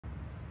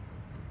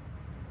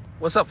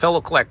What's up, fellow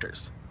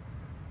collectors?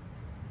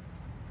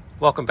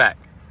 Welcome back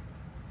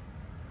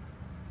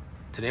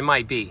to the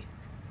M.I.B.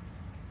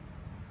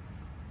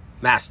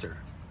 Master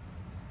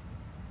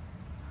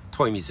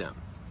Toy Museum.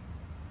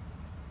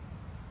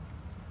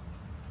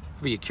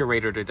 I'll be a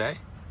curator today.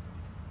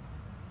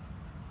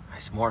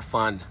 It's more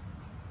fun,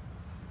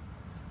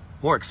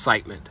 more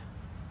excitement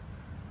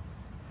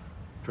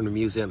from the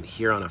museum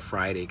here on a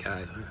Friday,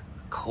 guys.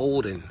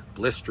 Cold and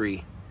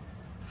blistery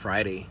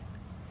Friday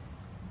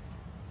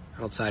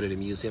outside of the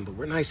museum, but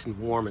we're nice and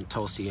warm and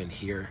toasty in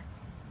here.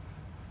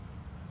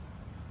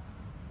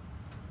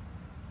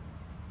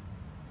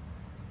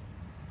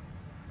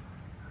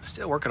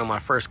 Still working on my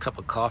first cup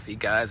of coffee,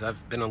 guys.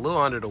 I've been a little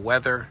under the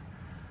weather,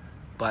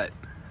 but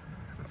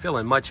I'm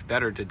feeling much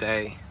better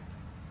today.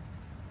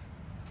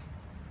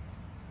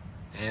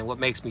 And what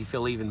makes me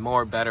feel even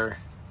more better,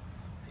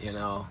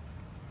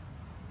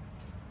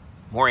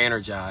 more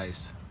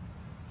energized,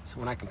 so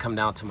when I can come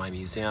down to my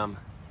museum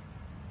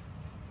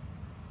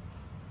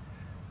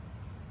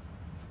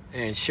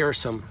and share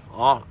some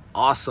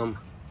awesome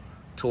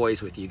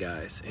toys with you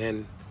guys.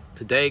 And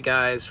today,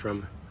 guys,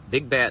 from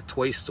Big Bad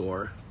Toy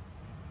Store,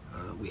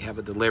 we have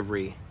a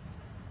delivery,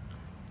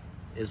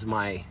 is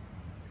my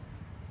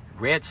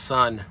Red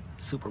Sun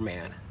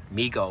Superman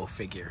Mego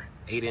figure,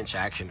 8-inch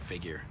action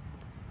figure.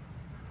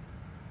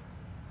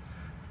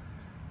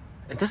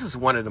 And this is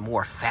one of the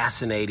more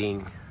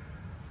fascinating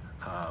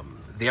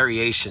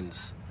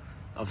variations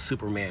of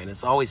Superman.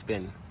 It's always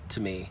been,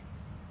 to me,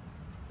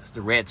 it's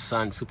the Red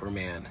Sun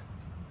Superman.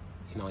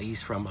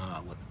 He's from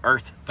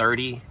Earth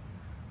 30,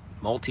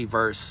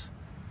 multiverse,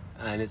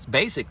 and it's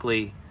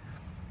basically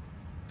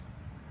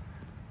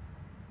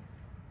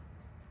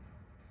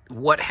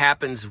what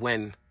happens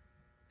when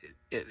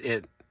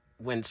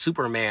when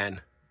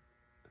Superman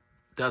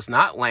does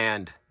not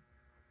land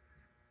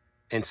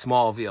in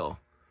Smallville.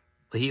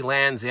 He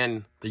lands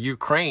in the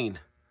Ukraine,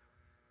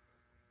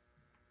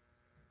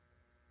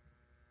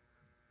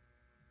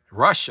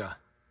 Russia.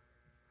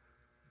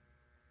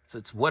 So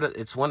it's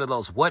one of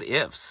those what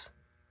ifs.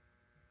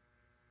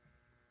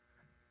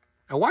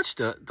 I watched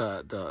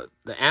the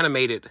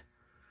animated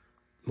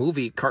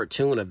movie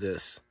cartoon of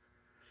this,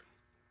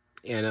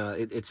 and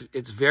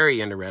it's very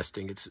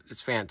interesting.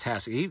 It's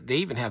fantastic. They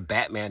even have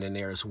Batman in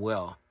there as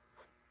well.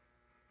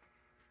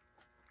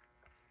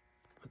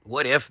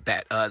 What if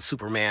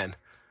Superman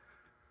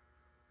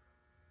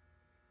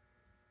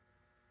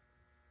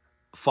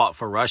fought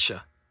for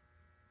Russia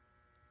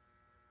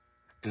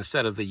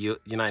instead of the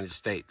United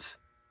States?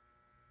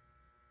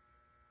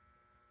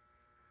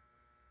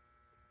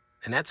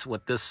 And that's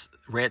what this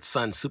Red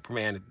Sun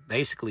Superman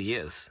basically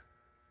is.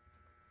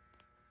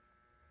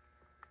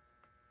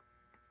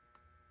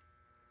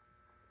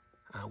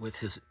 With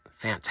his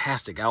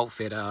fantastic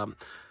outfit.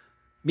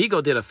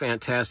 Mego did a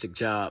fantastic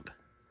job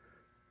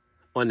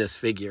on this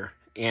figure.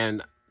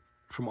 And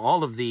from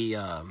all of the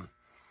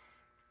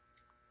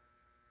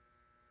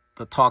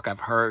talk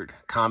I've heard,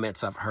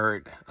 comments I've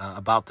heard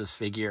about this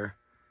figure,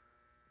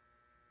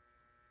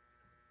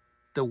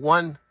 the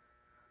one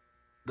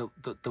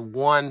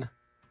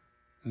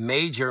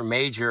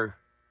major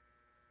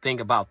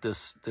thing about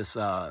this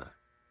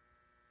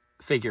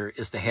figure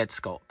is the head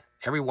sculpt.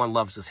 Everyone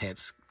loves this head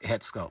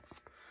sculpt.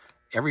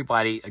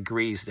 Everybody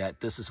agrees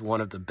that this is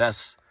one of the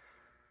best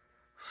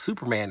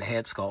Superman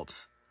head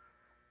sculpts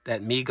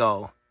that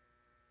Mego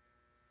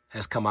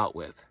has come out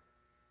with.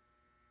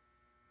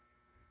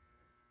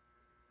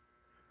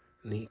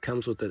 And he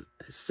comes with his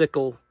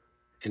sickle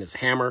and his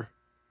hammer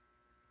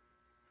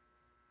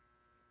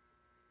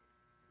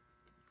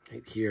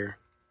right here.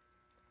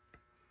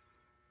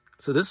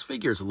 So this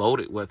figure is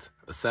loaded with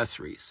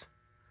accessories.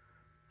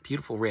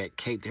 Beautiful red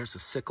cape. There's a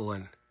sickle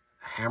and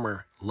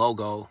hammer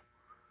logo.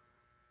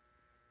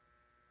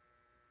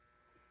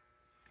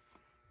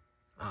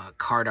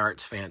 Card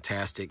art's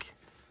fantastic.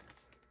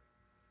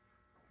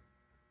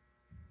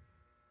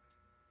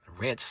 The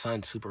Red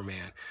Sun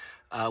Superman.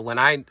 When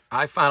I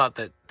found out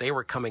that they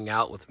were coming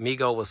out with,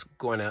 Mego was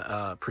going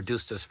to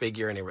produce this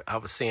figure, and I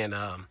was seeing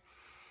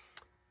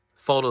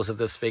photos of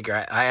this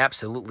figure, I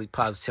absolutely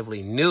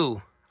positively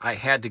knew I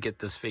had to get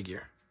this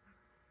figure.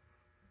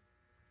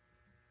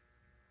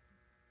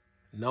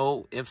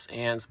 No ifs,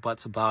 ands,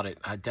 buts about it.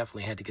 I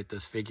definitely had to get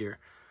this figure.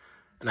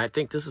 And I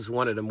think this is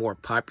one of the more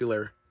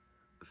popular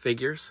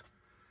figures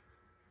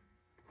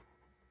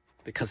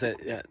because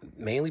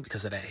mainly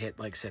because of that head,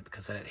 like I said,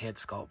 because of that head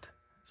sculpt.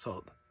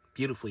 So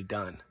beautifully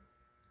done.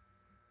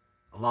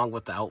 Along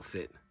with the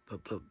outfit,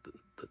 the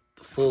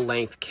full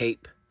length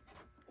cape,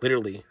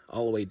 literally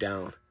all the way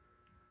down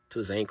to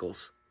his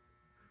ankles.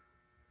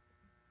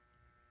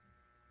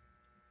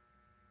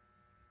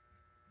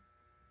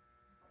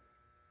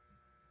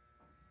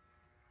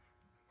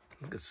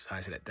 Look at the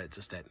size of that,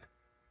 just that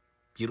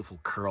beautiful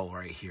curl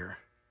right here.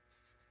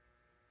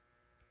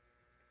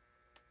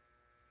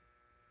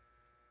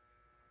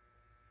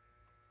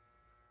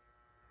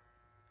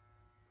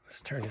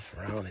 Let's turn this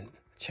around and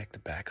check the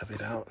back of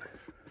it out.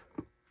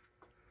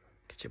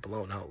 Get your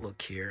blown out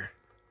look here.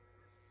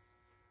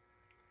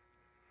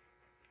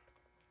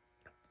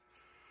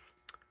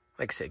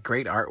 Like I said,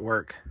 great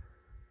artwork.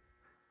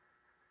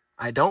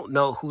 I don't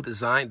know who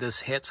designed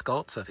this head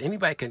sculpt. So if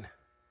anybody can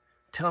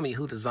tell me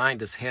who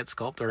designed this head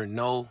sculpt or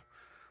know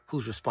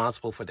who's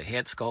responsible for the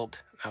head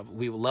sculpt,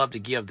 we would love to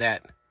give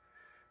that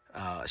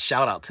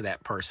shout out to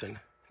that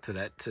person, to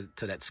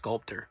that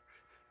sculptor,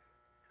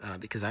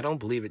 because I don't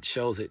believe it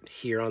shows it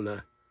here on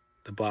the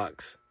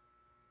box.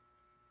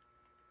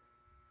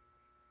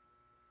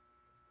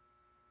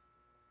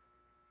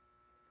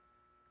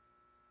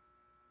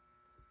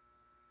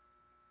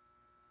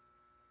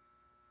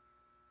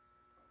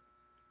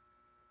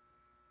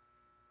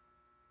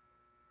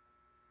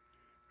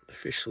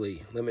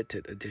 Officially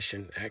limited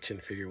edition action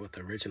figure with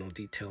original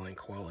detail and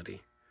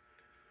quality.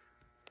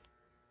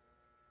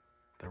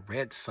 The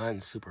Red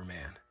Sun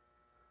Superman.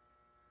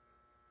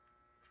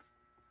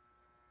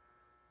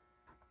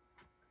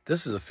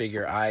 This is a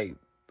figure I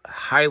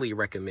highly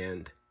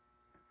recommend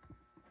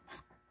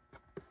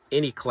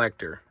any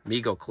collector,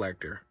 Mego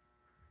collector,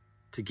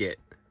 to get.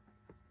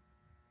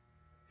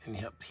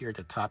 And up here at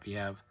the top you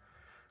have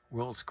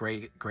World's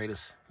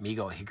Greatest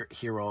Mego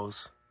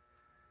Heroes.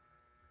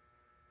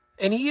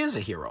 And he is a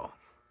hero.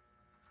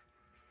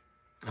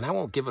 And I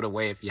won't give it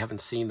away if you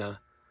haven't seen the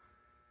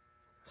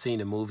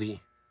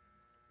movie.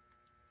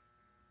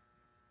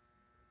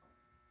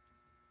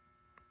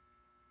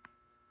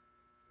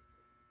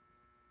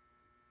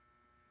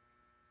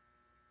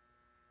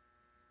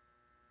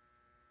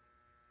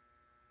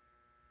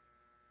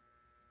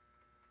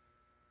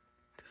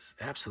 Just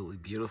absolutely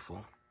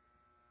beautiful.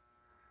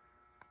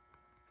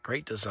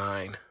 Great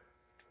design.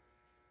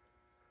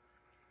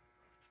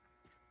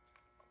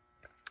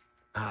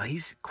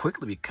 He's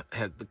quickly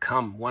has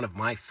become one of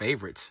my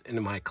favorites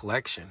in my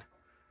collection.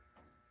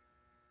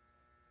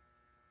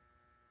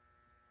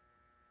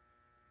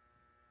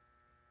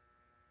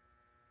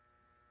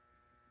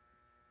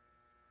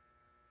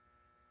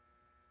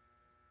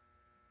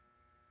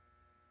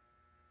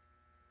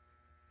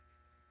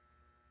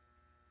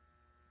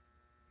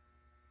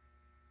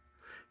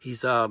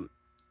 He's the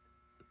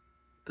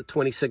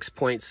 26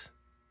 points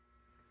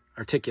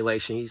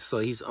articulation.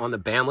 He's on the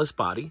bandless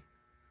body.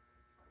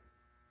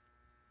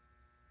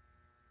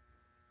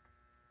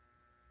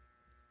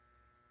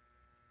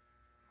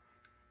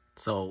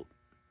 So,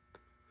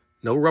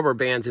 no rubber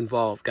bands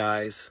involved,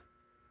 guys.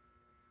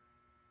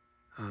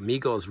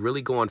 Mego is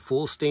really going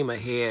full steam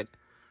ahead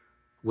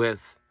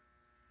with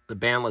the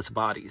bandless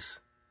bodies.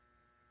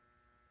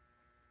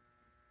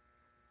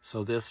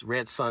 So this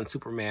Red Sun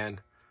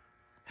Superman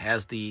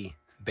has the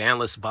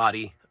bandless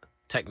body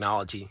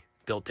technology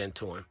built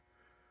into him.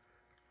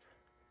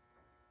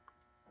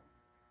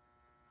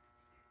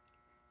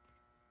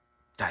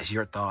 Guys,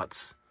 your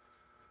thoughts,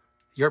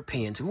 your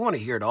opinions. We want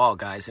to hear it all,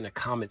 guys, in the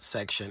comment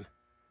section.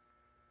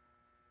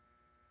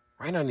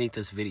 Right underneath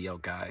this video,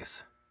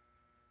 guys.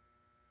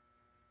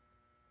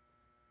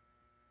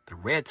 The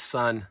Red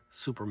Sun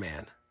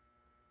Superman.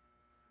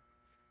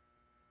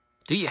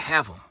 Do you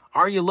have them?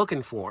 Are you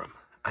looking for them?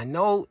 I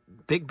know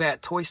Big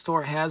Bad Toy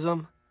Store has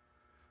them.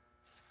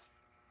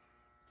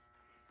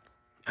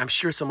 I'm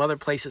sure some other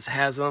places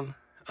has them.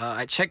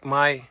 I checked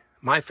my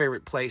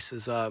favorite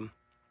places,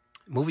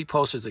 movie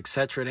posters,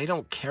 etc. They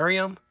don't carry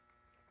them.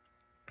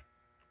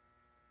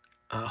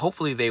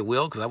 Hopefully they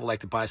will, because I would like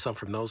to buy some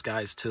from those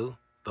guys too.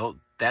 Though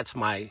that's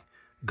my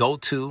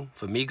go-to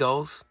for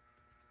Megos.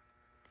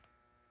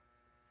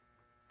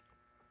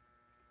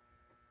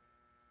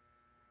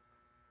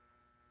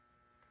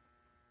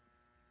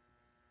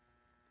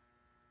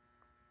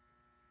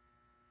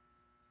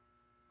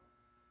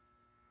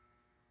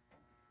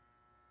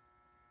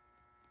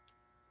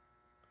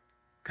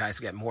 Guys,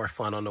 we got more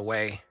fun on the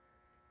way.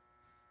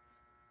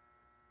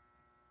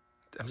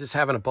 I'm just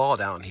having a ball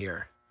down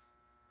here.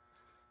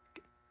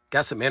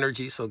 Got some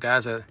energy, so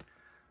guys,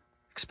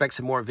 expect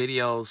some more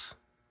videos.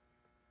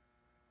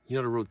 You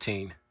know the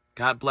routine.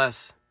 God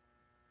bless.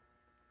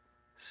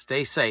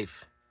 Stay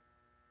safe.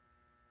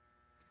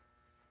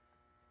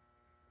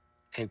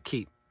 And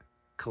keep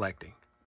collecting.